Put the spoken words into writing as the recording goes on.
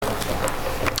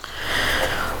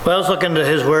Well, I was looking at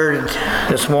his word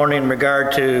this morning in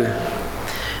regard to,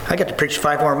 I get to preach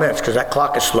 5 more minutes because that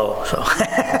clock is slow, so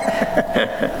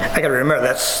I got to remember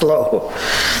that's slow.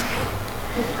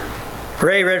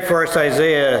 Ray read for us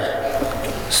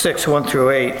Isaiah 6, 1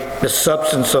 through 8, the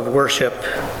substance of worship.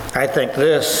 I think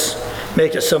this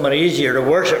makes it so much easier to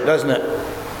worship, doesn't it?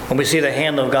 When we see the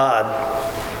hand of God,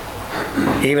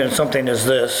 even in something as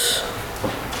this.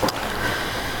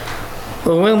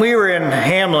 Well, when we were in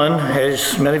Hamlin,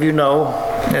 as many of you know,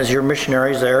 as your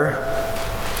missionaries there,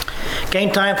 it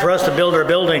came time for us to build our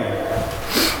building.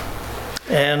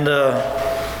 And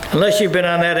unless you've been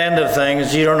on that end of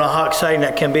things, you don't know how exciting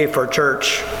that can be for a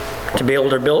church to be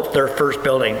able to build their first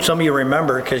building. Some of you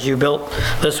remember because you built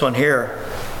this one here.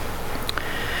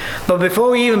 But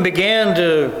before we even began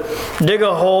to dig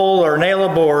a hole or nail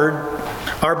a board,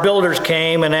 our builders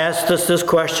came and asked us this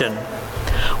question: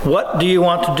 what do you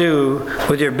want to do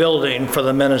with your building for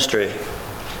the ministry?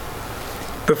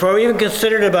 Before we even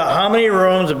considered about how many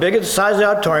rooms, the biggest size of the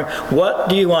auditorium, what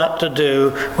do you want to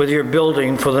do with your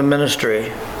building for the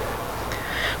ministry?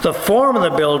 The form of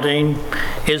the building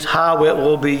is how it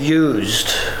will be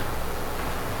used.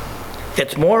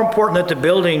 It's more important that the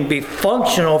building be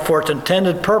functional for its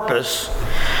intended purpose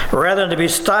rather than to be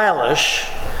stylish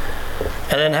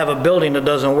and then have a building that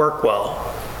doesn't work well.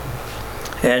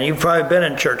 And you've probably been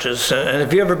in churches, and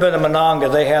if you've ever been to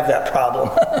Monongah, they have that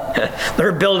problem.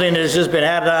 Their building has just been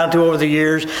added on to over the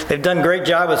years. They've done a great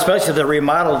job, especially the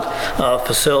remodeled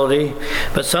facility.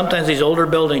 But sometimes these older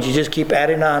buildings, you just keep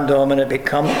adding on to them, and it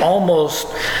becomes almost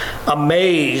a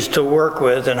maze to work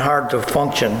with and hard to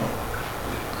function.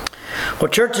 Well,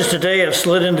 churches today have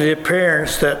slid into the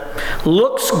appearance that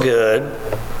looks good,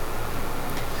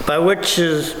 by which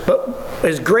is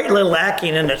greatly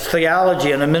lacking in its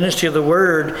theology and the ministry of the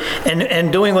Word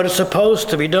and doing what it's supposed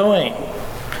to be doing.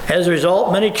 As a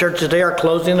result, many churches today are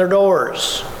closing their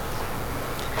doors.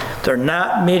 They're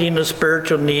not meeting the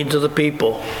spiritual needs of the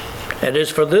people. It is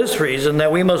for this reason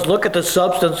that we must look at the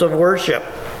substance of worship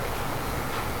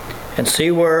and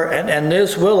see where, and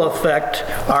this will affect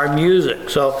our music.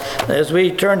 So as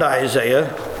we turn to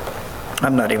Isaiah,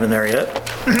 I'm not even there yet.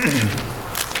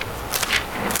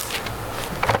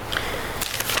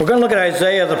 We're going to look at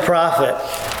Isaiah the prophet.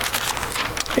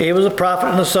 He was a prophet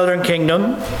in the southern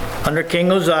kingdom under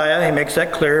King Uzziah. He makes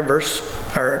that clear in verse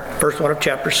 1 of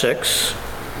chapter 6.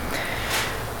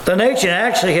 The nation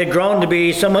actually had grown to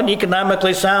be somewhat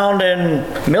economically sound and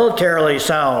militarily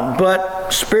sound,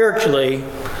 but spiritually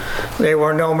they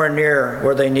were nowhere near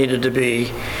where they needed to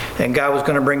be. And God was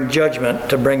going to bring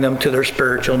judgment to bring them to their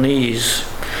spiritual knees.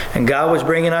 And God was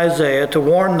bringing Isaiah to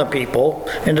warn the people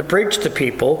and to preach to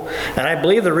people. And I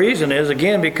believe the reason is,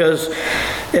 again, because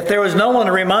if there was no one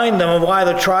to remind them of why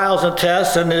the trials and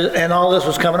tests and all this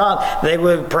was coming on, they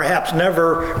would perhaps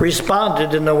never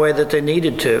responded in the way that they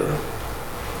needed to.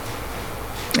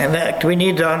 And that we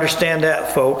need to understand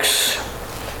that, folks.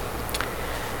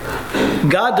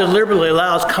 God deliberately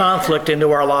allows conflict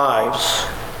into our lives.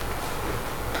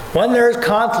 When there is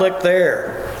conflict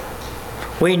there,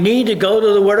 we need to go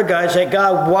to the Word of God and say,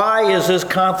 God, why is this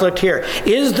conflict here?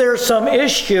 Is there some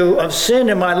issue of sin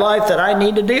in my life that I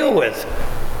need to deal with?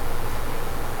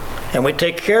 And we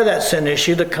take care of that sin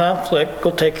issue, the conflict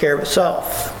will take care of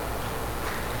itself.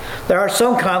 There are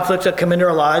some conflicts that come into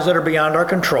our lives that are beyond our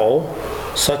control,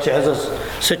 such as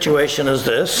a situation as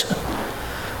this.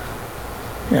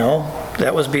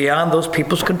 That was beyond those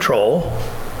people's control,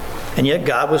 and yet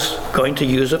God was going to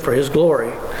use it for His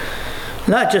glory.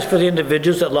 Not just for the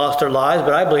individuals that lost their lives,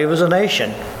 but I believe as a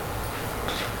nation.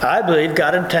 I believe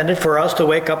God intended for us to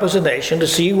wake up as a nation to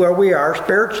see where we are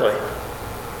spiritually.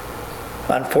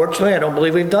 Unfortunately, I don't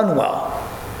believe we've done well.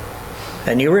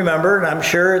 And you remember, and I'm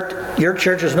sure your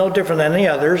church is no different than any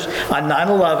others, on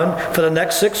 9/11, for the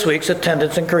next 6 weeks,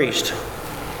 attendance increased.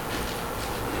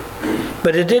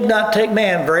 But it did not take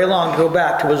man very long to go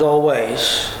back to his old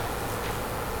ways,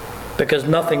 because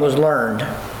nothing was learned.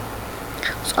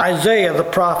 Isaiah the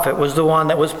prophet was the one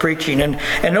that was preaching, and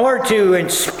in order to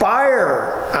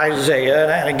inspire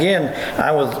Isaiah, and again,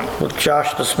 I was with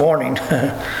Josh this morning,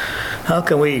 how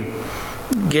can we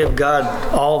give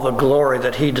God all the glory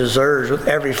that He deserves with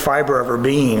every fiber of our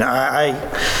being?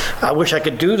 I wish I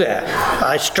could do that.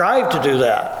 I strive to do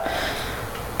that.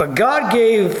 But God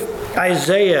gave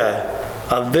Isaiah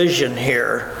a vision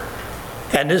here,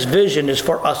 and this vision is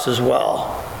for us as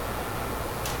well.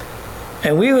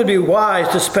 And we would be wise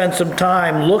to spend some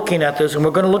time looking at this, and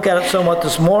we're going to look at it somewhat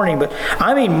this morning, but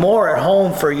I mean more at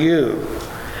home for you.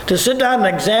 To sit down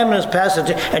and examine this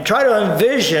passage and try to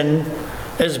envision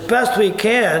as best we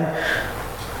can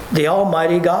the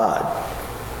Almighty God.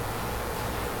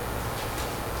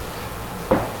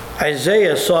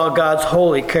 Isaiah saw God's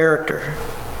holy character.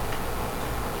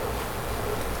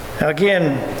 Now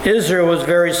again, Israel was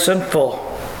very sinful.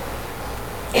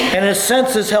 And his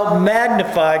senses helped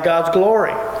magnify God's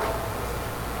glory.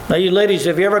 Now you ladies,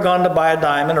 have you ever gone to buy a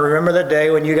diamond, or remember the day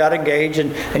when you got engaged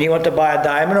and you went to buy a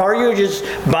diamond, or you just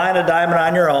buying a diamond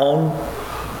on your own?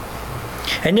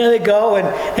 And they go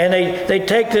and they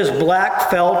take this black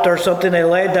felt or something, they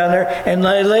lay it down there, and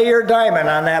they lay your diamond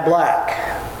on that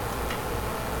black.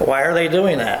 Why are they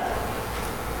doing that?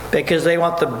 Because they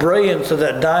want the brilliance of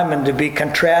that diamond to be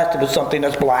contrasted with something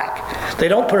that's black. They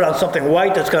don't put it on something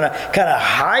white that's going to kind of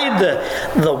hide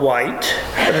the white,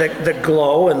 the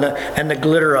glow and the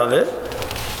glitter of it.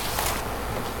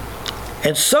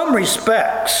 In some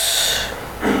respects,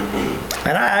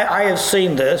 and I have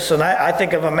seen this, and I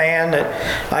think of a man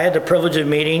that I had the privilege of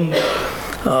meeting.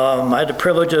 I had the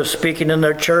privilege of speaking in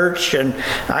their church, and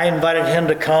I invited him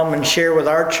to come and share with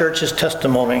our church his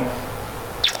testimony.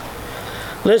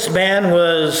 This man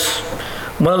was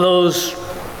one of those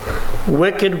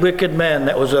wicked men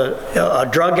that was a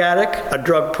drug addict, a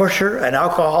drug pusher, an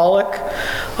alcoholic,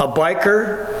 a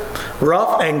biker,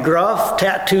 rough and gruff,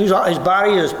 tattoos. His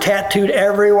body is tattooed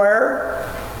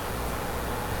everywhere.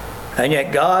 And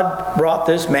yet God brought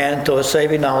this man to a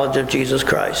saving knowledge of Jesus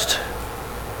Christ.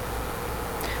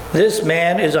 This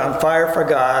man is on fire for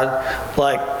God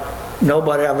like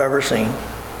nobody I've ever seen.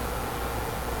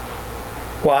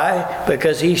 Why?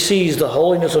 Because he sees the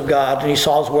holiness of God, and he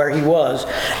saw where he was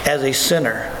as a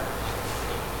sinner.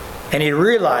 And he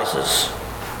realizes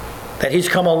that he's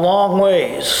come a long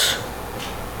ways.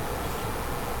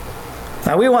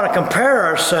 Now we want to compare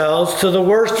ourselves to the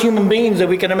worst human beings that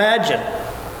we can imagine.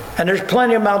 And there's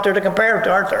plenty of them out there to compare them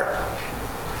to, aren't there?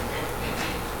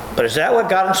 But is that what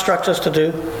God instructs us to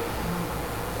do?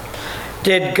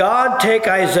 Did God take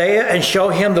Isaiah and show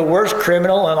him the worst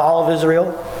criminal in all of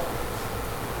Israel?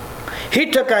 He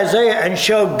took Isaiah and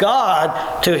showed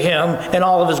God to him in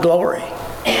all of his glory.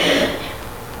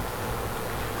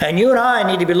 And you and I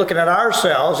need to be looking at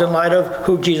ourselves in light of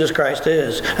who Jesus Christ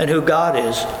is and who God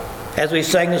is. As we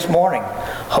sang this morning,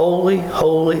 holy,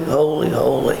 holy, holy,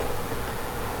 holy.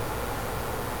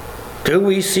 Do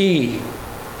we see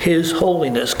his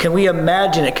holiness? Can we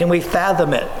imagine it? Can we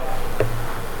fathom it?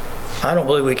 I don't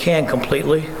believe we can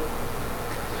completely.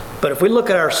 But if we look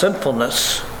at our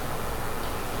sinfulness,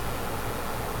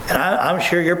 and I'm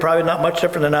sure you're probably not much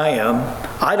different than I am,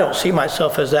 I don't see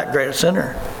myself as that great a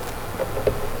sinner.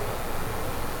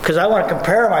 Because I want to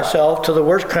compare myself to the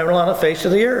worst criminal on the face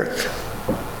of the earth.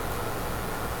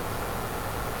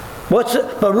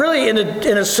 But really, in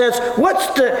a sense,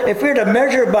 if we were to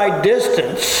measure by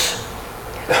distance,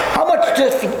 how much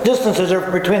distance is there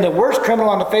between the worst criminal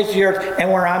on the face of the earth and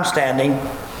where I'm standing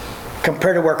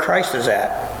compared to where Christ is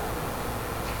at?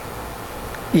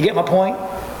 You get my point?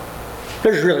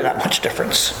 There's really not much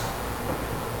difference.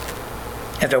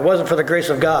 If it wasn't for the grace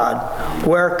of God,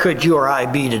 where could you or I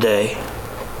be today?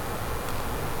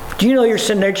 Do you know your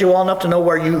sin nature well enough to know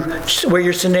where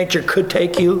your sin nature could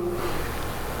take you?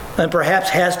 And perhaps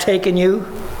has taken you?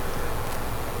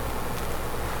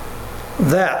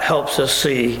 That helps us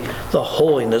see the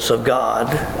holiness of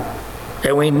God.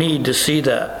 And we need to see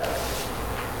that.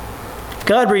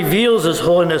 God reveals his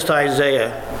holiness to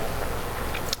Isaiah.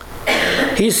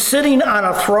 He's sitting on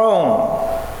a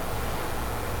throne.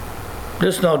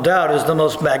 This, no doubt, is the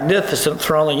most magnificent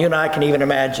throne that you and I can even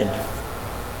imagine.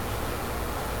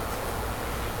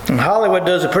 And Hollywood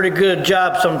does a pretty good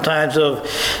job sometimes of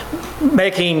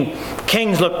making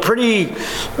kings look pretty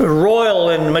royal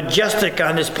and majestic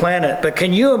on this planet. But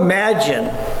can you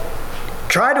imagine,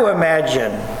 try to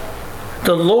imagine,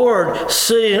 the Lord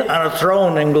sitting on a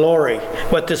throne in glory,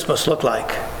 what this must look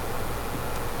like.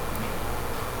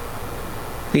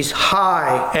 He's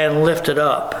high and lifted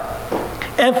up,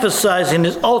 emphasizing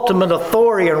his ultimate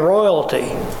authority and royalty.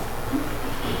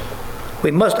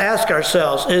 We must ask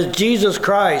ourselves, is Jesus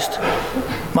Christ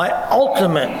my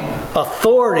ultimate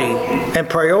authority and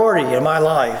priority in my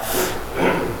life?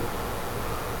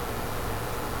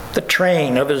 The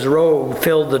train of his robe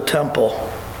filled the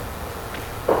temple.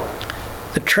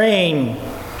 The train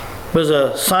was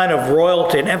a sign of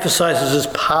royalty and emphasizes his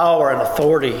power and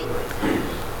authority.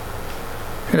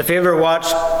 And if you ever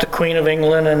watched the Queen of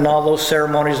England and all those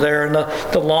ceremonies there, and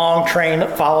the long train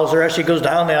that follows her as she goes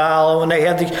down the aisle, and they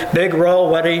have these big royal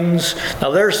weddings.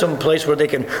 Now there's some place where they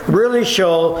can really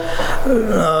show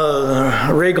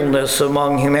regalness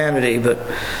among humanity, but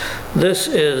this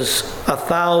is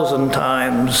 1,000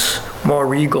 times more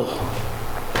regal,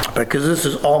 because this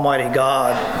is Almighty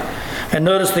God. And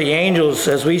notice the angels,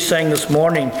 as we sang this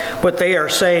morning, what they are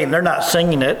saying, they're not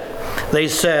singing it. They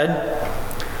said,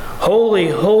 Holy,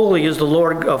 holy is the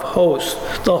Lord of hosts.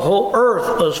 The whole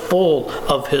earth is full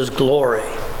of his glory.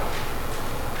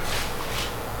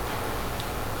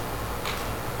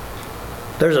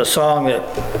 There's a song that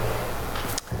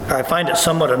I find it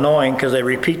somewhat annoying because they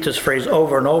repeat this phrase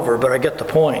over and over, but I get the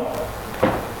point.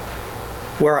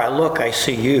 Where I look, I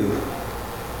see you.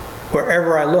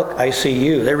 Wherever I look, I see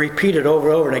you. They repeat it over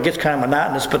and over, and it gets kind of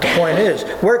monotonous, but the point is,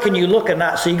 where can you look and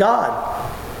not see God?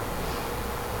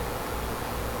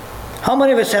 How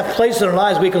many of us have places in our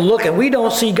lives we can look and we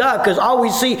don't see God because all we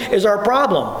see is our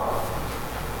problem?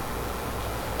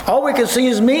 All we can see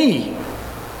is me.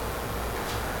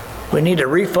 We need to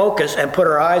refocus and put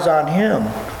our eyes on him.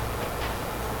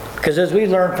 Because as we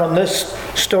learned from this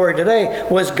story today,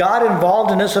 was God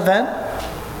involved in this event?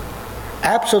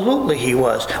 Absolutely he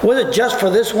was. Was it just for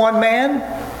this one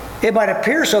man? It might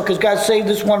appear so because God saved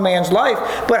this one man's life.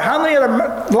 But how many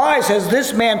other lives has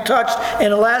this man touched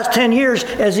in the last 10 years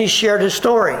as he shared his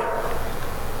story?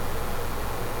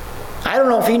 I don't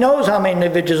know if he knows how many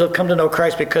individuals have come to know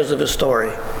Christ because of his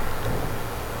story.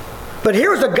 But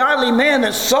here's a godly man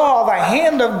that saw the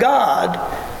hand of God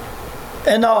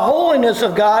and the holiness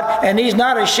of God, and he's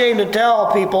not ashamed to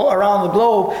tell people around the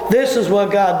globe, this is what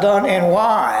God done and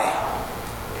why.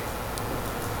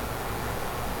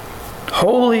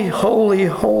 Holy, holy,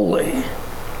 holy.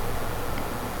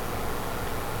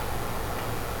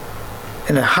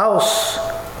 In the house,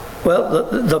 well,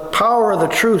 the power of the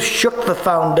truth shook the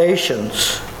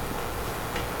foundations.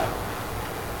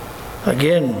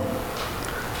 Again,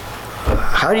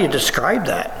 how do you describe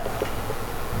that?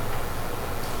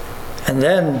 And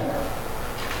then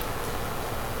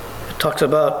it talks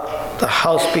about the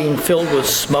house being filled with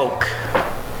smoke,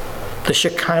 the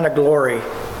Shekinah glory.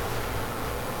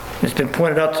 It's been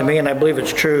pointed out to me, and I believe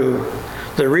it's true.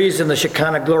 The reason the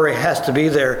Shekinah glory has to be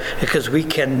there is because we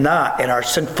cannot, in our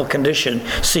sinful condition,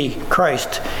 see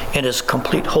Christ in his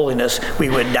complete holiness. We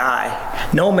would die.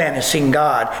 No man has seen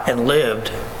God and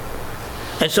lived.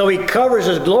 And so he covers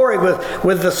his glory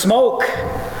with the smoke.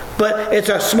 But it's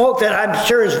a smoke that I'm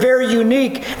sure is very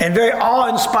unique and very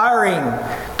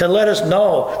awe-inspiring to let us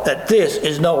know that this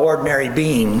is no ordinary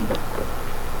being.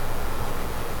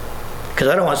 Because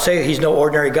I don't want to say he's no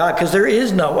ordinary God, because there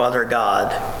is no other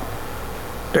God.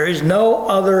 There is no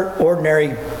other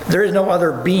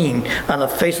being on the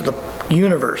face of the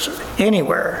universe,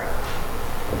 anywhere.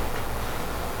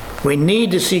 We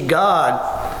need to see God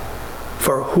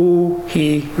for who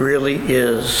he really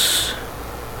is.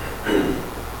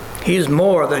 He's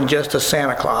more than just a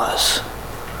Santa Claus.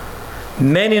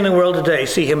 Many in the world today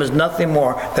see him as nothing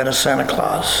more than a Santa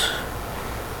Claus.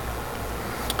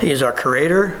 He is our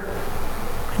Creator,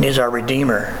 and he's our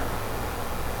Redeemer.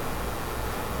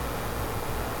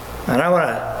 And I want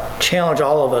to challenge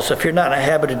all of us, if you're not in a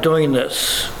habit of doing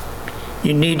this,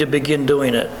 you need to begin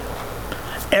doing it.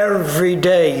 Every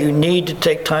day you need to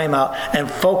take time out and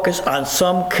focus on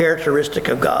some characteristic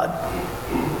of God.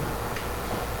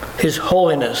 His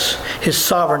holiness, his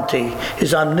sovereignty,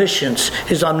 his omniscience,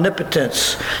 his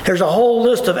omnipotence. There's a whole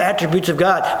list of attributes of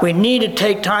God. We need to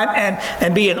take time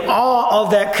and be in awe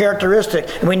of that characteristic.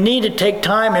 And we need to take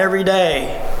time every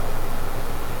day.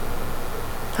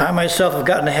 I myself have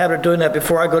gotten in the habit of doing that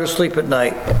before I go to sleep at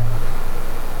night.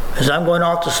 As I'm going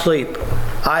off to sleep,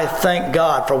 I thank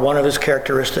God for one of his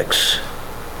characteristics.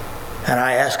 And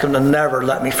I ask him to never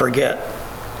let me forget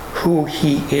who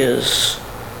he is.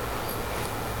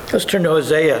 Let's turn to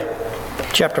Isaiah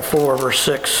chapter 4, verse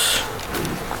 6.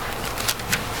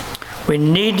 We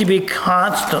need to be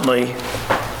constantly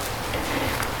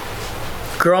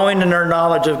growing in our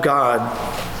knowledge of God.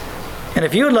 And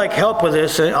if you would like help with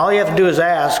this, all you have to do is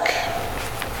ask.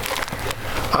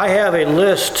 I have a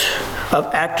list of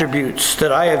attributes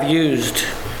that I have used.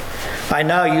 I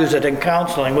now use it in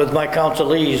counseling with my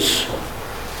counselees.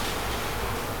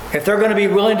 If they're going to be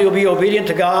willing to be obedient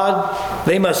to God,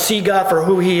 they must see God for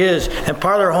who he is. And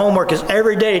part of their homework is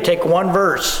every day take one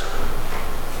verse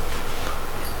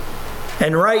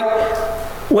and write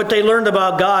what they learned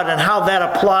about God and how that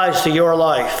applies to your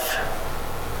life.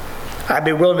 I'd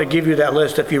be willing to give you that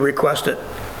list if you request it.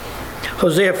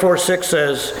 Hosea 4:6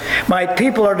 says, "My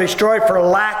people are destroyed for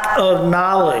lack of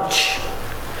knowledge,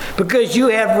 because you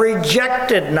have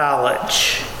rejected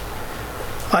knowledge.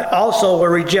 I also will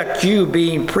reject you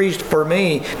being priest for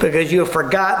me, because you have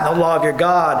forgotten the law of your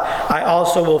God. I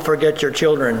also will forget your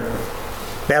children."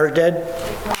 Battery dead?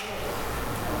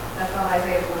 That's on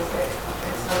Isaiah 4:6.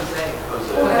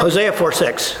 It's Hosea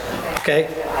 4:6. Okay.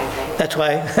 That's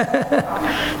why.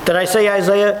 Did I say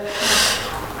Isaiah?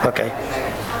 Okay.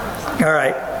 All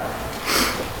right.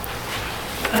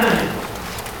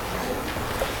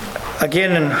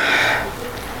 Again,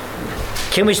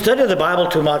 Can we study the Bible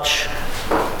too much?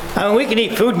 I mean, we can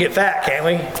eat food and get fat, can't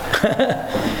we?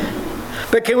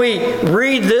 But can we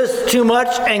read this too much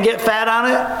and get fat on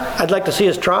it? I'd like to see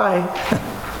us try.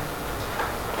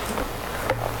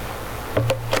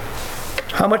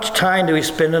 How much time do we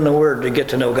spend in the Word to get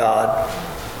to know God?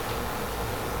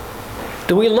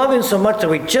 Do we love Him so much that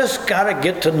we just got to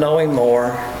get to know Him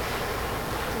more?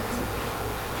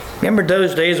 Remember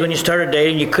those days when you started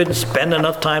dating, you couldn't spend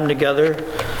enough time together?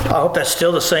 I hope that's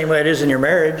still the same way it is in your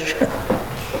marriage.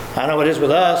 I know it is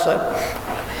with us.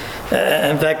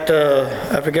 In fact,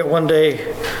 I forget one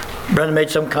day, Brenda made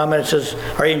some comment that says,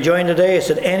 "Are you enjoying today?" I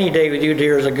said, "Any day with you,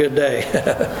 dear, is a good day."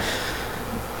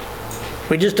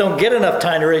 We just don't get enough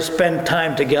time to really spend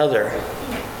time together.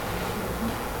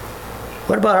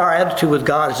 What about our attitude with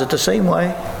God? Is it the same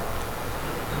way?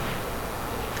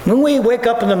 When we wake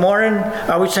up in the morning,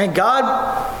 are we saying, "God,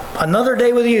 another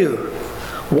day with you.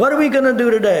 What are we going to do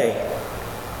today?"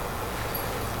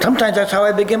 Sometimes that's how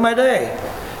I begin my day.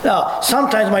 Now,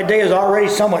 sometimes my day is already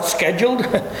somewhat scheduled.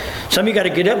 Some of you got to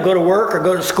get up, go to work, or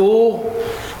go to school.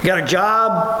 You got a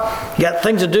job. You got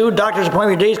things to do. Doctor's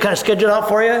appointment, your day's kind of scheduled out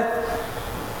for you.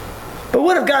 But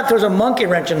what if God throws a monkey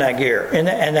wrench in that gear, in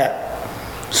that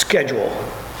schedule?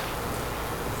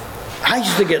 I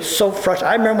used to get so frustrated.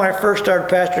 I remember when I first started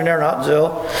pastoring there in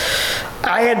Huttonville,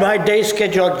 I had my day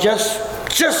scheduled just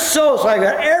so I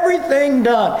got everything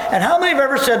done. And how many have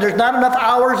ever said there's not enough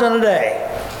hours in a day?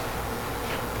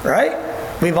 Right?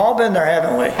 We've all been there,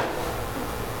 haven't we?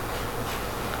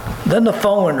 Then the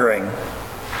phone would ring.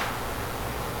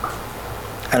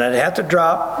 And I'd have to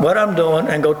drop what I'm doing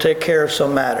and go take care of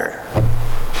some matter.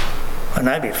 And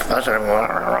I'd be fussing,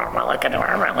 like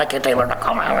they were to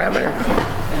come out.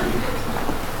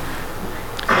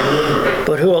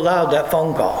 But who allowed that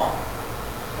phone call?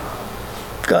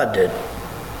 God did.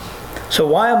 So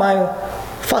why am I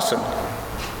fussing?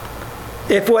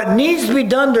 If what needs to be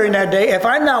done during that day, if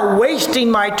I'm not wasting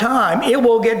my time, it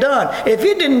will get done. If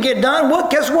it didn't get done, well,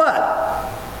 guess what?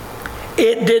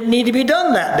 It didn't need to be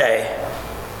done that day.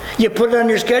 You put it on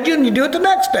your schedule and you do it the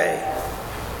next day.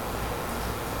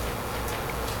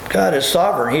 God is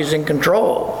sovereign. He's in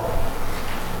control.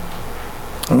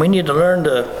 And we need to learn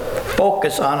to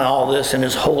focus on all this in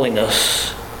His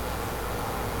holiness.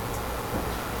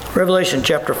 Revelation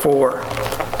chapter 4.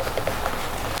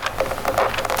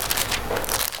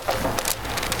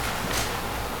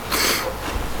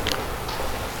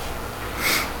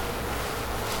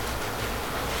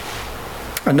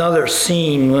 Another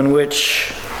scene in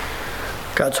which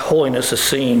God's holiness is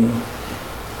seen.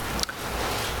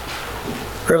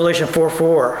 Revelation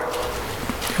 4:4.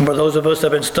 And for those of us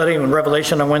that have been studying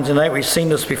Revelation on Wednesday night, we've seen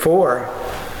this before.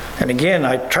 And again,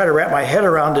 I try to wrap my head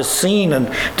around this scene and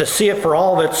to see it for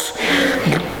all of its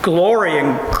glory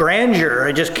and grandeur.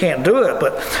 I just can't do it.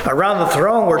 But around the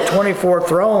throne were 24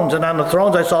 thrones, and on the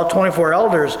thrones I saw 24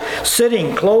 elders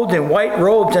sitting, clothed in white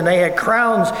robes, and they had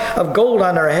crowns of gold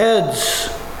on their heads.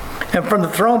 And from the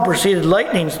throne proceeded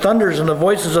lightnings, thunders, and the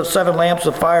voices of 7 lamps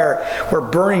of fire were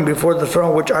burning before the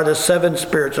throne, which are the 7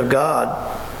 spirits of God.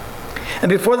 And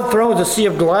before the throne was a sea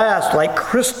of glass like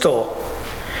crystal.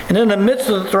 And in the midst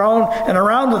of the throne and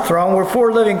around the throne were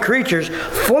 4 living creatures,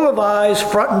 full of eyes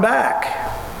front and back.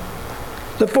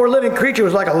 The 4 living creatures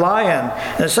was like a lion,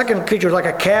 and the second creature was like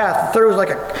a calf. The third was like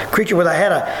a creature with a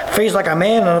head, a face like a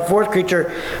man, and the 4th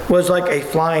creature was like a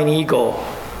flying eagle.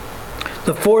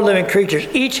 The 4 living creatures,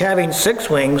 each having 6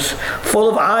 wings, full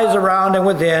of eyes around and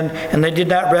within, and they did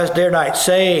not rest day or night,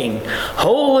 saying,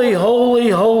 "Holy, holy,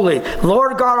 holy,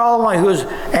 Lord God Almighty, who is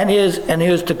and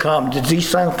is to come." Does he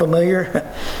sound familiar?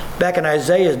 Back in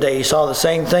Isaiah's day, he saw the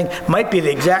same thing. Might be the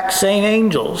exact same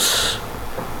angels.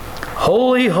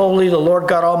 Holy, holy, the Lord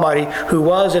God Almighty, who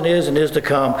was and is to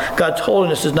come. God's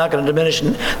holiness is not going to diminish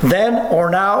then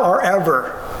or now or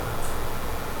ever.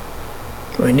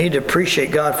 We need to appreciate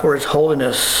God for His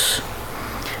holiness.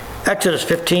 Exodus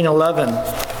 15:11.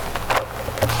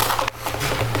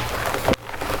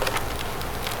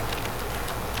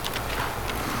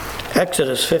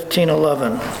 Exodus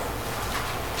 15:11.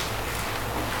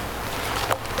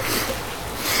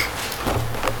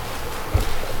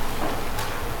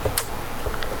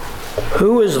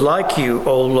 Who is like you,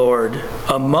 O Lord,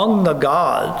 among the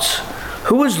gods?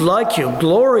 Who is like you,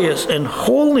 glorious in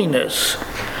holiness,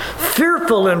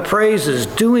 fearful in praises,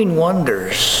 doing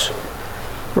wonders?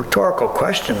 Rhetorical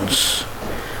questions.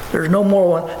 There's no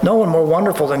one more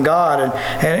wonderful than God,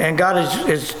 and God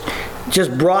has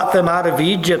just brought them out of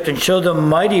Egypt and showed them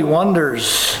mighty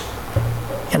wonders.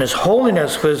 And His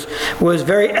holiness was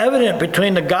very evident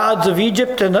between the gods of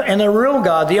Egypt and the real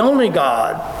God, the only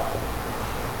God.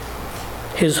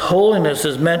 His holiness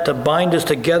is meant to bind us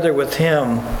together with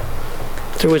Him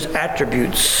through His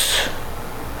attributes.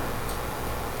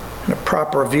 And a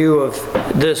proper view of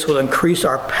this will increase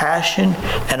our passion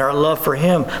and our love for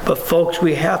Him. But folks,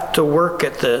 we have to work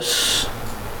at this.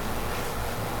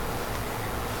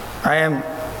 I am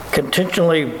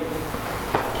continually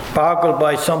boggled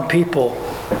by some people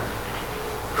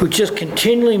who just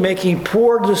continually making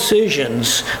poor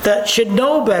decisions that should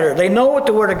know better. They know what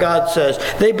the Word of God says.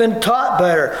 They've been taught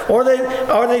better, or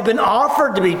they've been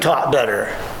offered to be taught better.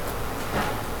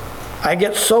 I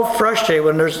get so frustrated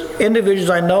when there's individuals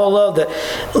I know love that,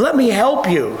 let me help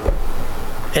you,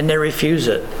 and they refuse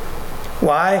it.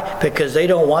 Why? Because they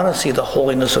don't want to see the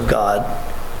holiness of God.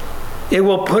 It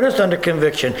will put us under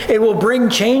conviction. It will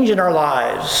bring change in our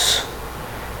lives.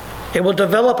 It will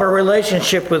develop a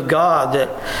relationship with God that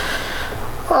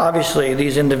obviously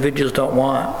these individuals don't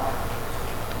want.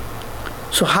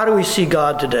 So how do we see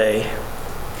God today?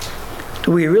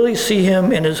 Do we really see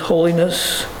Him in His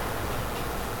holiness?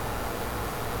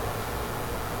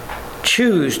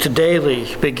 Choose to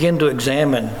daily begin to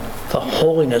examine the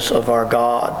holiness of our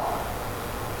God.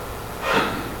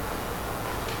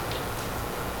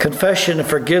 Confession and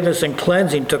forgiveness and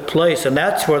cleansing took place, and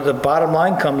that's where the bottom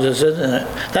line comes, isn't it?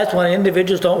 That's when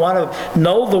individuals don't want to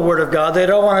know the Word of God. They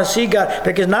don't want to see God,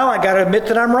 because now I got to admit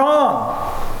that I'm wrong.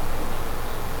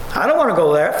 I don't want to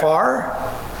go that far.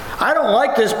 I don't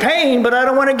like this pain, but I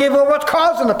don't want to give up what's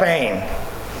causing the pain.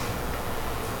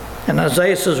 And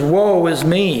Isaiah says, woe is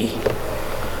me.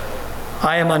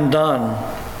 I am undone,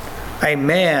 a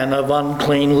man of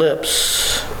unclean lips.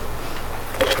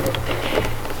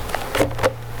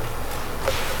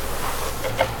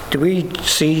 Do we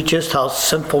see just how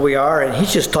sinful we are? And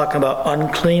he's just talking about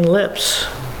unclean lips.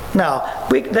 Now,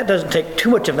 that doesn't take too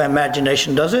much of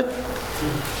imagination, does it?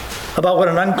 About what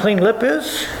an unclean lip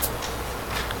is?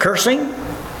 Cursing?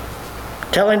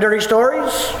 Telling dirty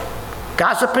stories?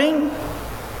 Gossiping?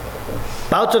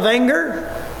 Bouts of anger?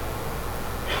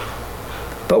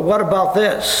 But what about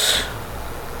this?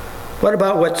 What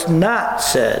about what's not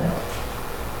said?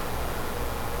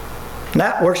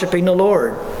 Not worshiping the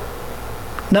Lord.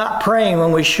 Not praying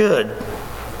when we should.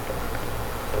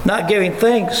 Not giving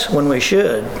thanks when we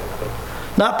should.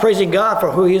 Not praising God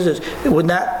for who He is. Would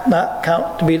that not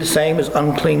count to be the same as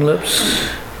unclean lips?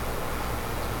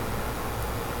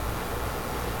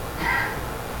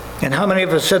 And how many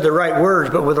of us said the right words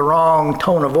but with the wrong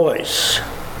tone of voice?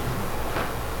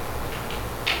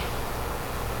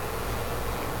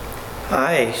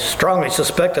 I strongly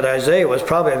suspect that Isaiah was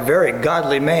probably a very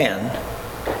godly man.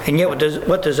 And yet,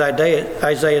 what does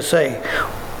Isaiah say?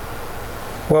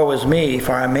 Woe is me,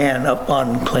 for I'm a man of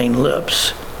unclean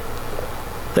lips.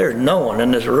 There's no one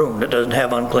in this room that doesn't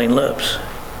have unclean lips.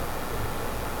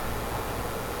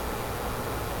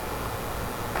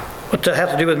 What's that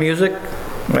have to do with music?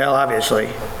 Well, obviously,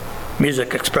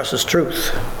 music expresses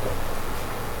truth.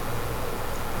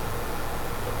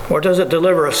 Or does it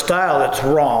deliver a style that's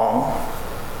wrong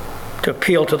to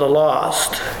appeal to the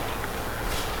lost?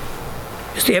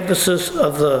 Is the emphasis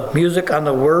of the music on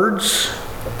the words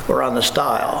or on the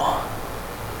style?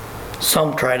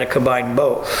 Some try to combine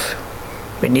both.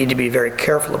 We need to be very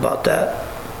careful about that.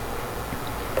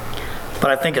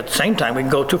 But I think at the same time we can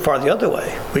go too far the other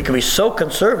way. We can be so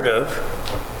conservative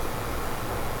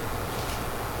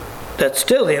that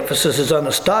still the emphasis is on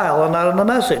the style and not on the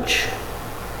message.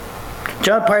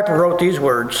 John Piper wrote these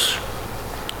words,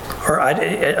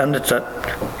 and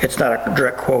it's not a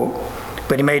direct quote,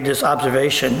 but he made this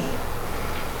observation.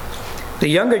 The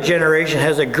younger generation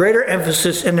has a greater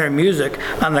emphasis in their music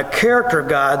on the character of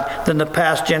God than the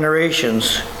past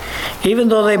generations, even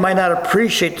though they might not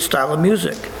appreciate the style of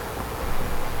music.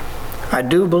 I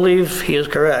do believe he is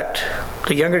correct.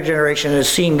 The younger generation has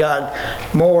seen God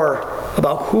more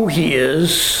about who He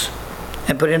is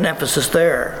and put an emphasis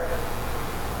there.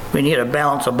 We need a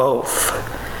balance of both.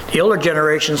 The older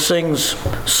generation sings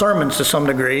sermons to some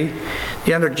degree.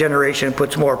 The younger generation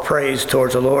puts more praise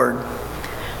towards the Lord.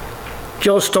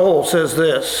 Joe Stoll says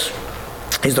this.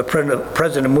 He's the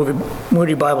president of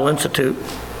Moody Bible Institute.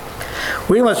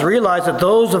 We must realize that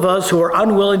those of us who are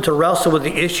unwilling to wrestle with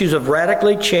the issues of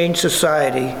radically changed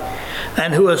society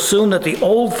and who assume that the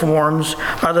old forms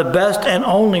are the best and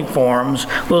only forms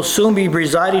will soon be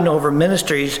presiding over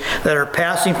ministries that are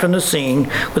passing from the scene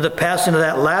with the passing of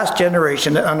that last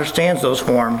generation that understands those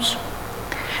forms.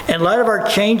 In light of our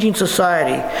changing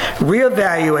society,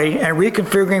 reevaluating and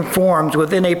reconfiguring forms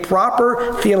within a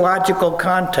proper theological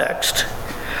context,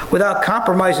 without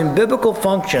compromising biblical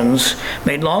functions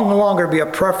may no longer be a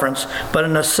preference, but a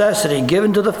necessity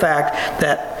given to the fact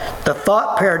that the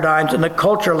thought paradigms and the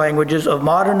culture languages of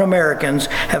modern Americans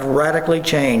have radically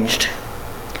changed.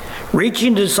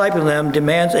 Reaching to disciple them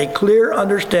demands a clear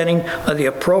understanding of the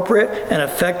appropriate and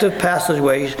effective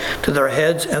passageways to their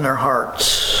heads and their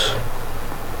hearts.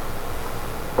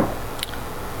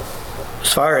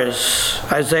 As far as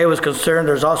Isaiah was concerned,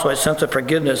 there's also a sense of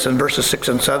forgiveness in verses 6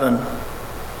 and 7.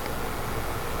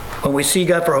 When we see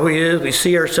God for who He is, we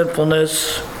see our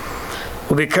sinfulness.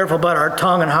 We'll be careful about our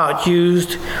tongue and how it's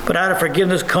used, but out of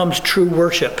forgiveness comes true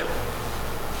worship.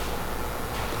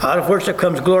 Out of worship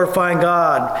comes glorifying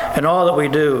God in all that we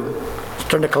do. Let's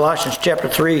turn to Colossians chapter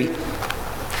 3.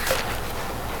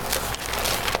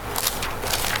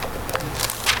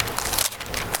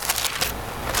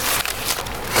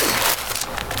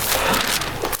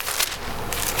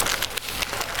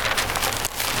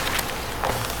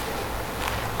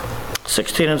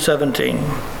 (16 and 17).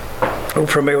 Are you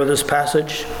familiar with this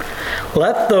passage?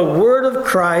 Let the word of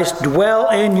Christ dwell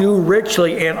in you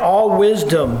richly in all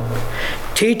wisdom,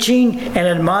 teaching and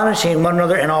admonishing one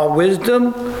another in all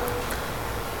wisdom,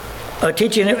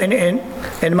 teaching and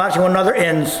admonishing one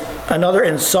another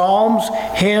in psalms,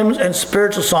 hymns, and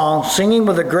spiritual songs, singing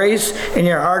with a grace in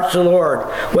your hearts to the Lord.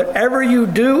 Whatever you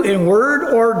do in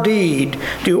word or deed,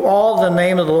 do all in the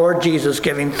name of the Lord Jesus,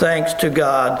 giving thanks to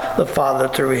God the Father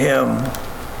through Him.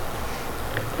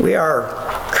 We are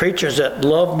creatures that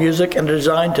love music and are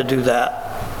designed to do that.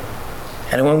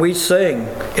 And when we sing,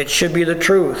 it should be the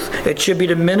truth. It should be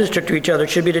to minister to each other.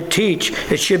 It should be to teach.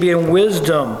 It should be in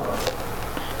wisdom.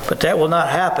 But that will not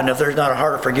happen if there's not a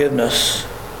heart of forgiveness.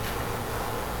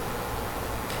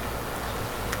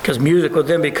 Because music will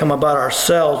then become about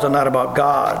ourselves and not about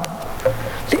God.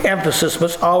 The emphasis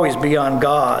must always be on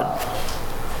God.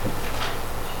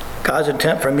 God's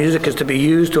intent for music is to be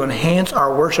used to enhance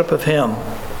our worship of Him.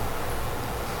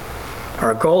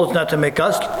 Our goal is not to make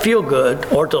us feel good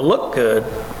or to look good,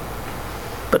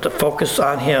 but to focus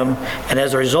on Him. And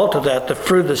as a result of that, the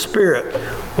fruit of the Spirit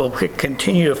will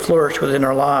continue to flourish within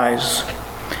our lives.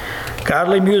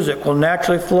 Godly music will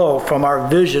naturally flow from our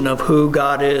vision of who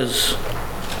God is.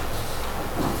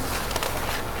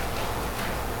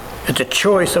 It's a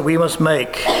choice that we must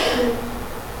make.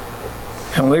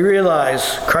 And we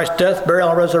realize Christ's death, burial,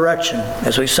 and resurrection,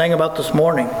 as we sang about this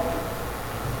morning,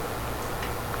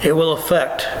 it will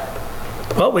affect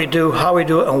what we do, how we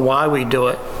do it, and why we do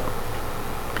it.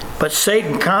 But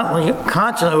Satan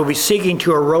constantly will be seeking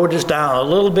to erode us down a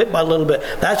little bit by little bit.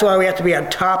 That's why we have to be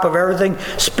on top of everything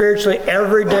spiritually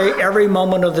every day, every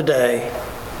moment of the day.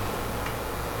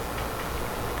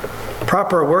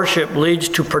 Proper worship leads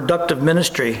to productive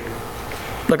ministry.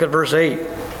 Look at verse 8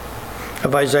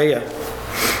 of Isaiah.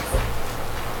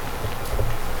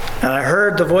 And I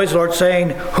heard the voice of the Lord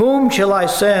saying, whom shall I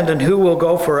send and who will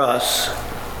go for us?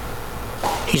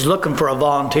 He's looking for a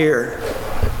volunteer.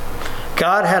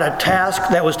 God had a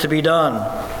task that was to be done.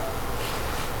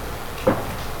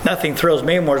 Nothing thrills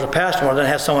me more as a pastor more than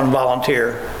have someone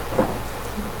volunteer.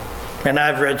 And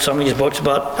I've read some of these books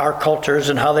about our cultures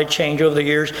and how they change over the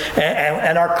years.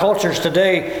 And our cultures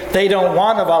today, they don't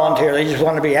want to volunteer. They just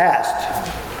want to be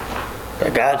asked.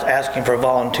 But God's asking for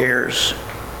volunteers.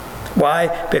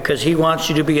 Why? Because He wants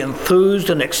you to be enthused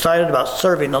and excited about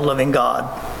serving the living God.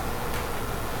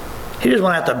 He doesn't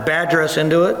want to have to badger us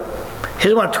into it. He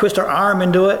doesn't want to twist our arm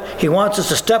into it. He wants us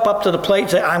to step up to the plate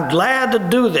and say, I'm glad to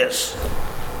do this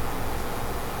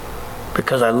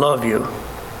because I love you.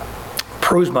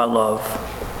 Proves my love.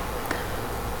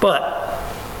 But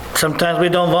sometimes we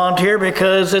don't volunteer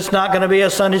because it's not going to be a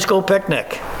Sunday school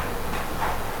picnic.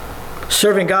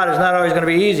 Serving God is not always going to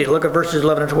be easy. Look at verses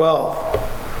 11 and 12.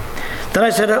 Then I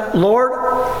said, Lord,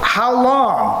 how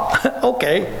long?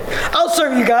 Okay, I'll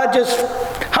serve you, God. Just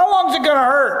how long is it going to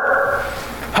hurt?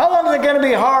 How long is it going to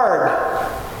be hard?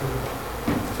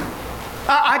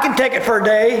 I can take it for a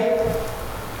day.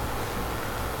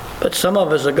 But some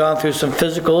of us have gone through some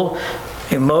physical,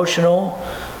 emotional,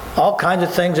 all kinds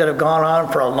of things that have gone on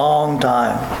for a long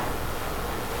time.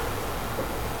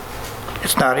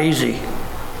 It's not easy.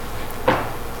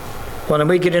 When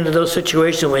we get into those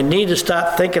situations, we need to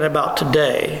stop thinking about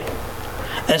today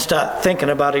and start thinking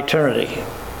about eternity.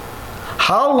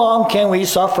 How long can we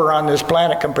suffer on this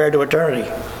planet compared to eternity?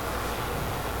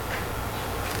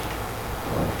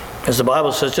 As the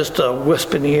Bible says, just a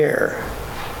wisp in the air.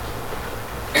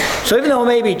 So even though it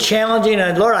may be challenging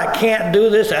and, Lord, I can't do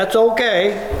this, that's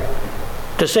okay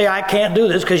to say I can't do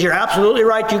this because you're absolutely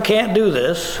right, you can't do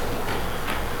this.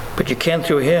 But you can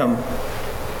through Him.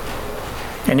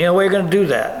 And you know where you're going to do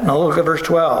that. Now look at verse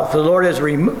 12. The Lord has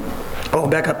Oh,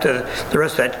 back up to the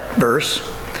rest of that verse.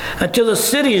 Until the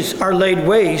cities are laid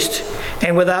waste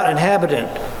and without inhabitant.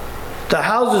 The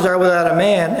houses are without a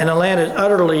man, and the land is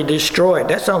utterly destroyed.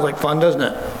 That sounds like fun, doesn't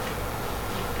it?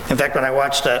 In fact, when I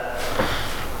watched that,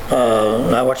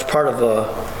 I watched part of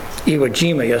Iwo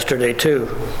Jima yesterday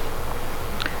too.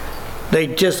 They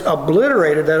just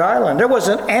obliterated that island. There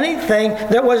wasn't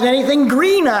anything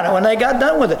green on it when they got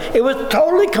done with it. It was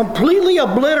totally, completely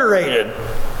obliterated.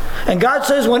 And God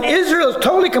says, when Israel is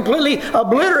totally, completely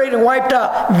obliterated and wiped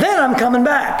out, then I'm coming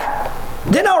back.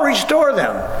 Then I'll restore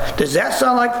them. Does that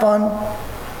sound like fun?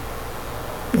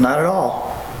 Not at all.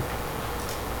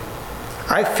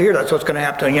 I fear that's what's going to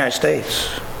happen to the United States.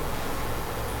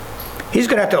 He's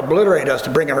going to have to obliterate us to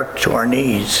bring us to our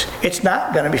knees. It's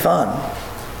not going to be fun.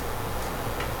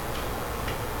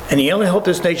 And the only hope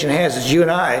this nation has is you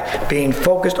and I being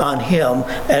focused on Him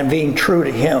and being true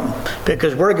to Him.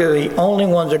 Because we're the only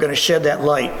ones that are going to shed that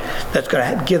light that's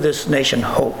going to give this nation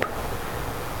hope.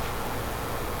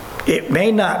 It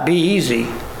may not be easy,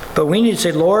 but we need to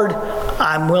say, Lord,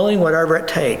 I'm willing whatever it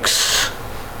takes.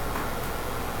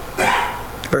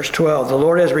 Verse 12, the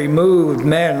Lord has removed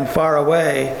men far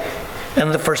away,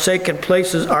 and the forsaken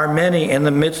places are many in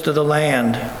the midst of the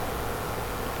land.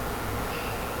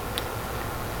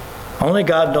 Only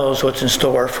God knows what's in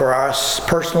store for us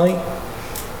personally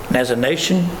and as a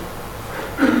nation.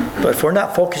 But if we're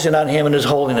not focusing on Him and His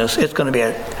holiness, it's going to be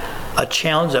a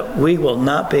challenge that we will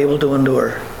not be able to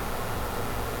endure.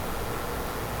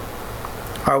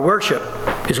 Our worship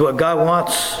is what God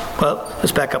wants. Well,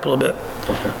 let's back up a little bit.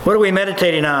 What are we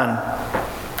meditating on?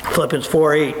 Philippians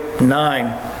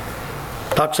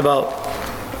 4:8-9 talks about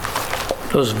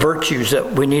those virtues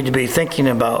that we need to be thinking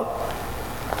about.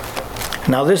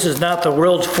 Now, this is not the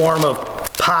world's form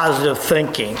of positive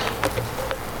thinking,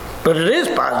 but it is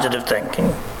positive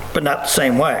thinking, but not the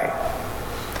same way.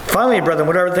 Finally, brethren,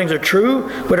 whatever things are true,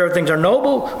 whatever things are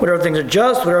noble, whatever things are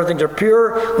just, whatever things are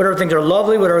pure, whatever things are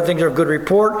lovely, whatever things are of good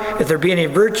report, if there be any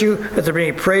virtue, if there be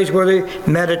any praiseworthy,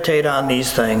 meditate on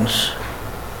these things.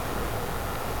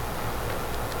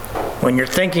 When you're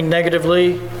thinking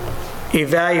negatively,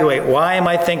 evaluate, why am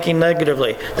I thinking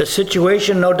negatively? The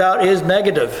situation, no doubt, is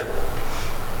negative.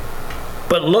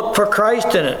 But look for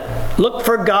Christ in it. Look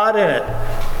for God in it.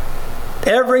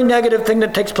 Every negative thing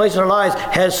that takes place in our lives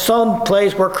has some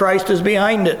place where Christ is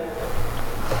behind it.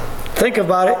 Think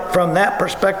about it from that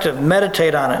perspective.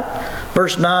 Meditate on it.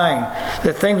 Verse 9,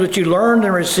 the things which you learned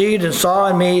and received and saw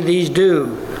in me, these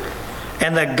do.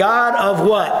 And the God of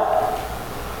what?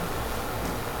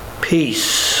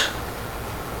 Peace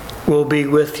will be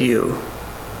with you.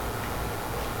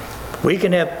 We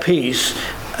can have peace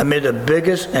amid the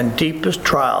biggest and deepest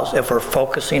trials if we're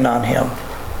focusing on Him.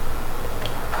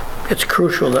 It's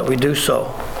crucial that we do so.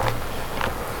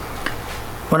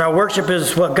 When our worship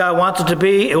is what God wants it to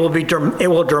be, it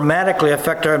will dramatically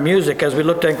affect our music, as we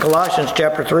looked at in Colossians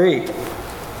chapter 3.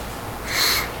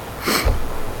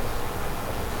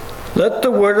 Let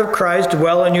the word of Christ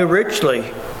dwell in you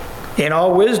richly, in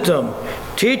all wisdom,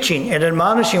 teaching and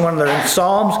admonishing one another in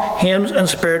psalms, hymns, and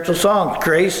spiritual songs,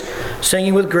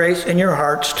 singing with grace in your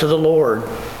hearts to the Lord.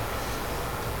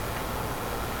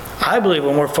 I believe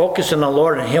when we're focused on the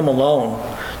Lord and Him alone,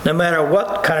 no matter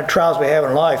what kind of trials we have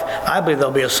in life, I believe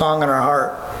there'll be a song in our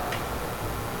heart.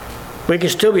 We can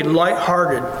still be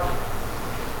lighthearted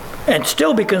and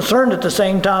still be concerned at the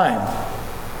same time.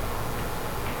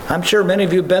 I'm sure many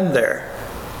of you have been there.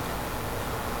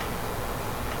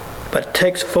 But it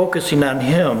takes focusing on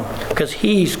Him, because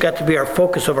He's got to be our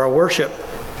focus of our worship.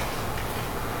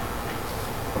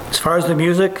 As far as the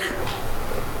music,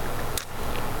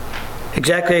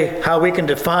 exactly how we can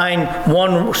define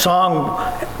one song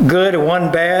good and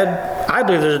one bad, I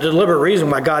believe there's a deliberate reason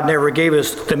why God never gave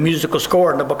us the musical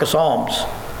score in the book of Psalms.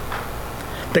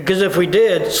 Because if we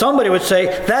did, somebody would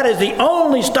say, that is the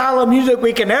only style of music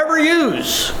we can ever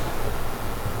use.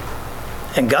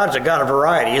 And God's a God of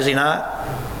variety, is He not?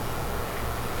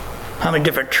 How many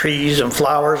different trees and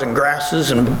flowers and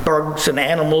grasses and birds and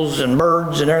animals and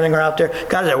birds and everything are out there?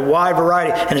 God has a wide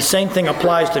variety, and the same thing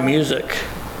applies to music.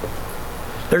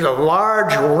 There's a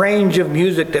large range of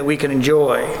music that we can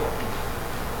enjoy.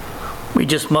 We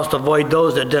just must avoid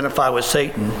those that identify with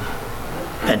Satan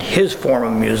and his form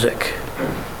of music.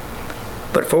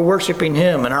 But if we're worshiping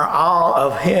Him and our awe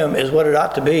of Him is what it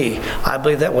ought to be, I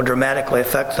believe that will dramatically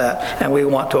affect that, and we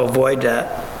want to avoid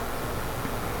that.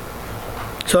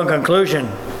 So in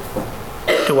conclusion,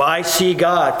 do I see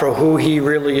God for who He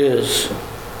really is?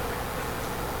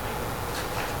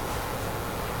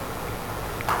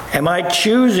 Am I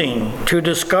choosing to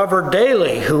discover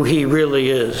daily who He really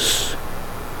is?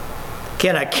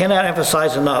 Again, I cannot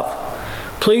emphasize enough.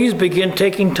 Please begin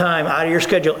taking time out of your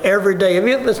schedule every day. Even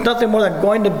if it's nothing more than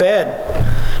going to bed.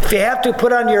 If you have to,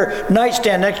 put on your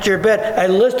nightstand next to your bed a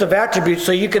list of attributes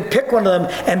so you can pick one of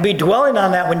them and be dwelling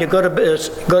on that when you go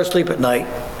to sleep at night.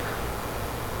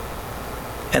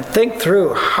 And think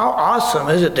through, how awesome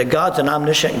is it that God's an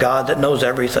omniscient God that knows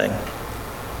everything?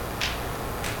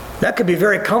 That could be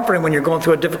very comforting when you're going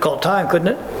through a difficult time, couldn't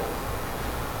it?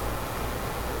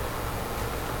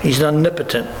 He's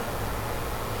omnipotent.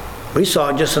 We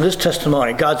saw just in this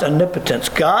testimony God's omnipotence.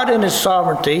 God in His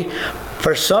sovereignty,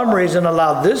 for some reason,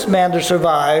 allowed this man to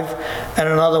survive and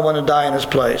another one to die in his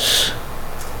place.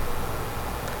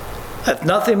 That's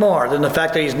nothing more than the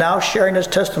fact that he's now sharing his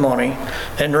testimony.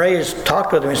 And Ray has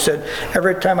talked with him. He said,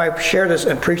 every time I share this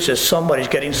and preach this, somebody's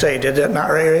getting saved. Did that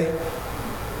not, Ray?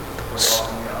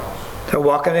 They're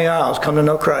walking the aisles, come to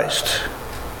know Christ.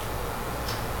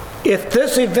 If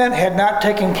this event had not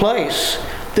taken place,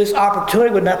 this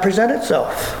opportunity would not present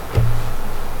itself.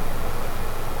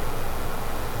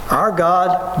 Our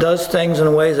God does things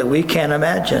in ways that we can't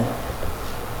imagine.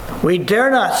 We dare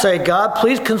not say, God,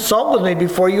 please consult with me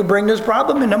before you bring this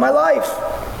problem into my life.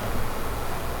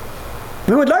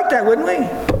 We would like that, wouldn't we?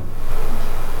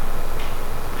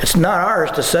 It's not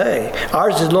ours to say.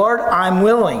 Ours is, Lord, I'm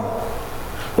willing.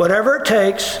 Whatever it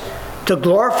takes to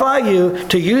glorify you,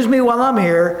 to use me while I'm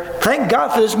here. Thank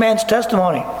God for this man's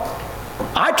testimony.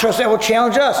 I trust that will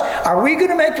challenge us. Are we going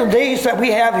to make the days that we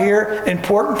have here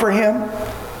important for Him?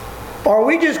 Or are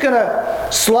we just going to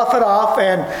slough it off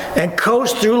and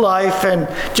coast through life and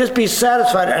just be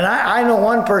satisfied? And I know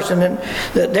one person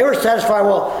that they were satisfied,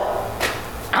 well,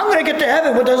 I'm going to get to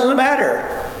heaven, what doesn't matter?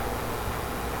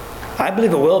 I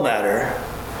believe it will matter.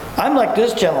 I'm like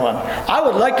this gentleman. I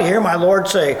would like to hear my Lord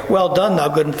say, well done, thou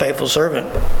good and faithful servant.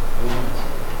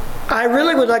 I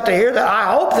really would like to hear that.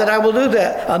 I hope that I will do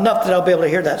that enough that I'll be able to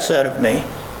hear that said of me.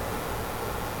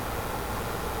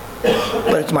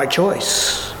 But it's my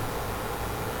choice.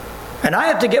 And I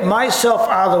have to get myself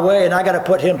out of the way, and I got to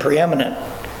put Him preeminent.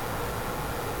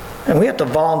 And we have to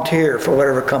volunteer for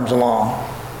whatever comes along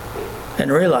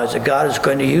and realize that God is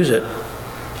going to use it.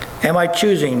 Am I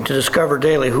choosing to discover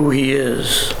daily who He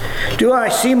is? Do I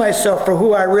see myself for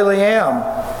who I really am?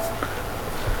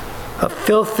 A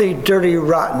filthy, dirty,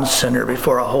 rotten sinner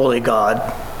before a holy God.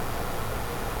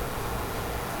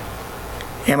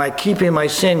 Am I keeping my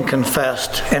sin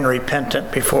confessed and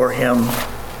repentant before Him?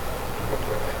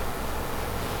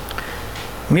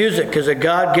 Music is a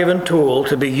God-given tool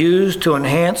to be used to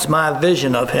enhance my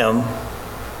vision of Him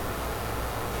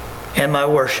and my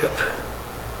worship.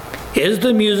 Is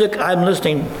the music I'm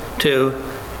listening to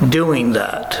doing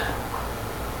that?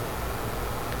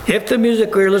 If the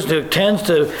music we're listening to tends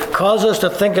to cause us to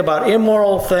think about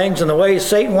immoral things and the way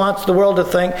Satan wants the world to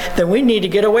think, then we need to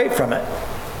get away from it.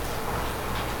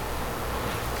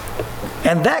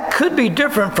 And that could be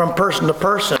different from person to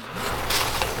person.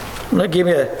 Let me give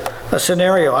you a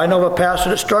scenario. I know of a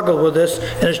pastor that struggled with this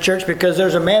in his church because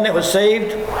there's a man that was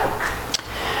saved,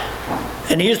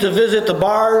 and he used to visit the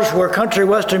bars where country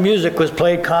western music was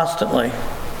played constantly.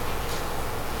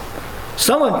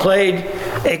 Someone played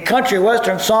a country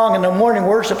western song in the morning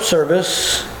worship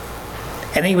service,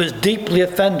 and he was deeply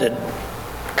offended.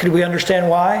 Could we understand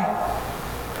why?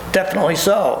 Definitely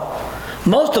so.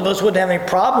 Most of us wouldn't have any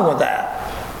problem with that,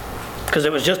 because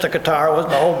it was just a guitar, it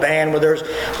wasn't the whole band where there's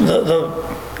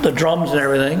the drums and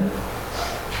everything.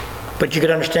 But you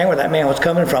could understand where that man was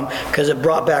coming from, because it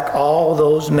brought back all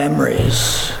those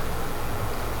memories.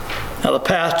 Now the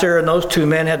pastor and those two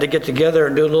men had to get together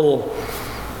and do a little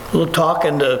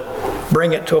talking to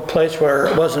bring it to a place where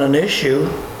it wasn't an issue.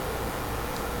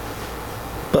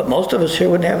 But most of us here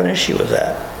wouldn't have an issue with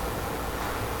that.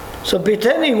 So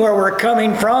pretending where we're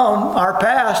coming from, our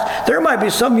past, there might be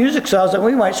some music styles that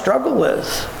we might struggle with,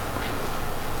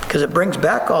 because it brings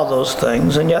back all those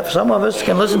things, and yet some of us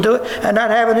can listen to it and not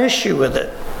have an issue with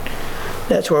it.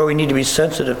 That's where we need to be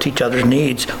sensitive to each other's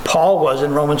needs. Paul was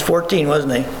in Romans 14,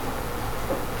 wasn't he?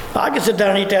 I could sit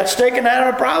down and eat that steak and not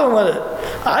have a problem with it.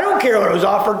 I don't care what it was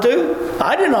offered to.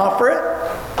 I didn't offer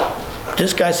it.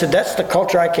 This guy said, that's the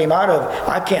culture I came out of.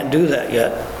 I can't do that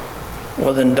yet.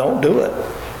 Well, then don't do it.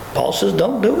 Paul says,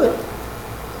 don't do it.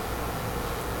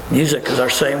 Music is our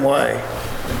same way.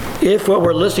 If what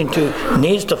we're listening to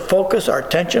needs to focus our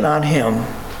attention on Him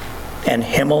and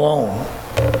Him alone.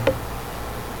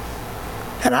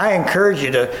 And I encourage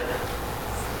you to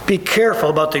be careful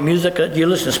about the music that you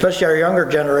listen, especially our younger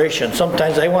generation.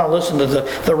 Sometimes they want to listen to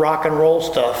the rock and roll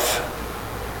stuff,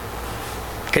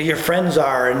 because your friends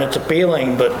are, and it's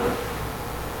appealing, but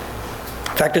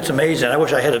in fact, it's amazing. I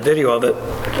wish I had a video of it.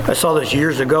 I saw this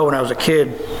years ago when I was a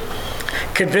kid.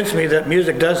 convinced me that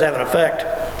music does have an effect.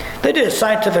 They did a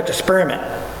scientific experiment.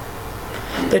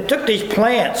 They took these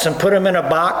plants and put them in a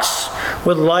box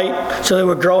with light so they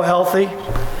would grow healthy.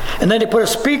 And then they put a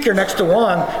speaker next to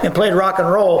one and played rock and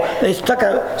roll. They stuck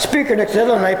a speaker next to the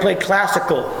other and they played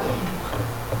classical.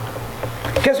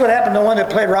 Guess what happened to the one that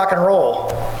played rock and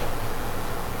roll?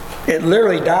 It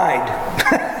literally died.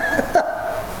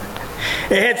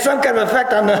 It had some kind of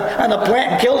effect on the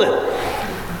plant and killed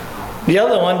it. The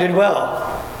other one did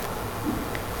well.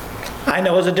 I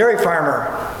know as a dairy farmer,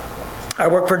 I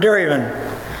worked for a dairyman.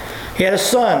 He had a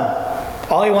son.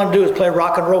 All he wanted to do was play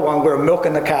rock and roll while we were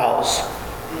milking the cows.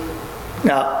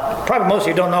 Now, probably most of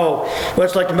you don't know what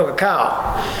it's like to milk a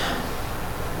cow.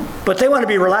 But they want to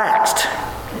be relaxed.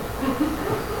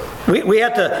 We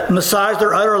have to massage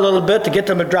their udder a little bit to get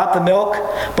them to drop the milk.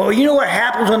 But you know what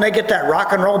happens when they get that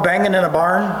rock and roll banging in a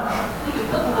barn?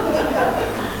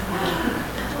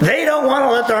 They don't want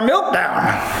to let their milk down.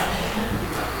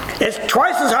 It's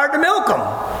twice as hard to milk them.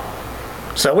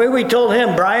 So we told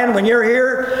him, Brian, when you're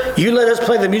here, you let us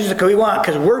play the music we want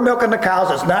because we're milking the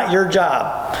cows. It's not your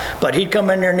job. But he'd come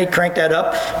in there and he'd crank that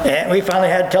up. And we finally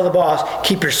had to tell the boss,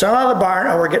 keep your son out of the barn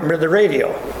or we're getting rid of the radio.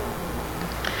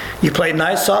 You play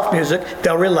nice, soft music,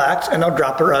 they'll relax and they'll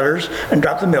drop their udders and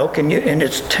drop the milk. And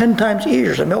it's 10 times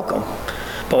easier to milk them.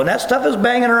 But when that stuff is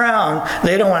banging around,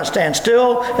 they don't want to stand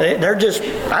still. They're just,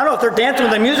 I don't know if they're dancing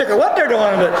with the music or what they're doing,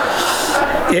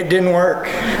 but it didn't work.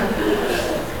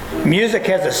 Music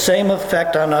has the same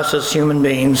effect on us as human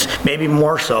beings, maybe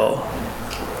more so.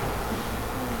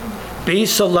 Be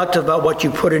selective about what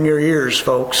you put in your ears,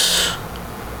 folks.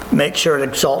 Make sure it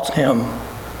exalts Him.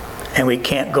 And we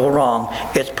can't go wrong.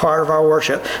 It's part of our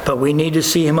worship, but we need to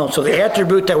see Him out. So the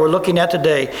attribute that we're looking at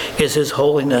today is His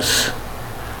holiness.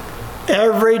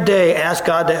 Every day, ask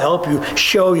God to help you,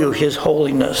 show you His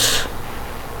holiness.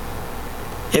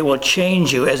 It will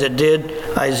change you as it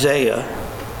did Isaiah.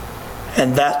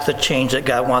 And that's the change that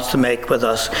God wants to make with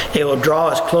us. It will draw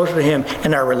us closer to Him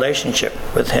in our relationship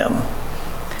with Him.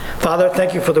 Father,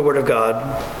 thank you for the Word of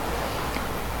God.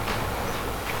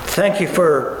 Thank you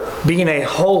for being a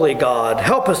holy God.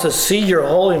 Help us to see your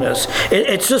holiness.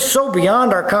 It's just so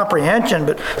beyond our comprehension,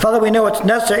 but Father, we know it's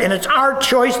necessary, and it's our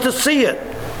choice to see it.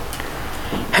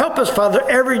 Help us, Father,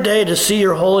 every day to see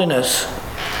your holiness.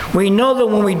 We know that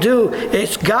when we do,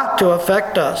 it's got to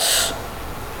affect us.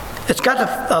 It's got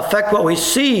to affect what we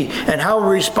see and how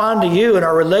we respond to you and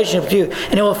our relationship with you.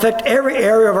 And it will affect every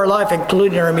area of our life,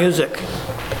 including our music.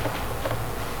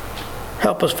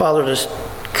 Help us, Father, to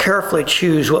carefully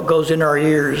choose what goes in our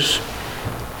ears,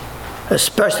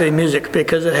 especially music,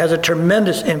 because it has a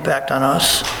tremendous impact on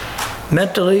us,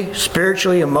 mentally,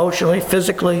 spiritually, emotionally,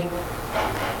 physically.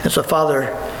 And so, Father,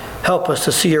 help us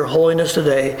to see your holiness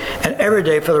today and every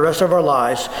day for the rest of our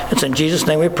lives. It's in Jesus'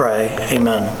 name we pray.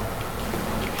 Amen.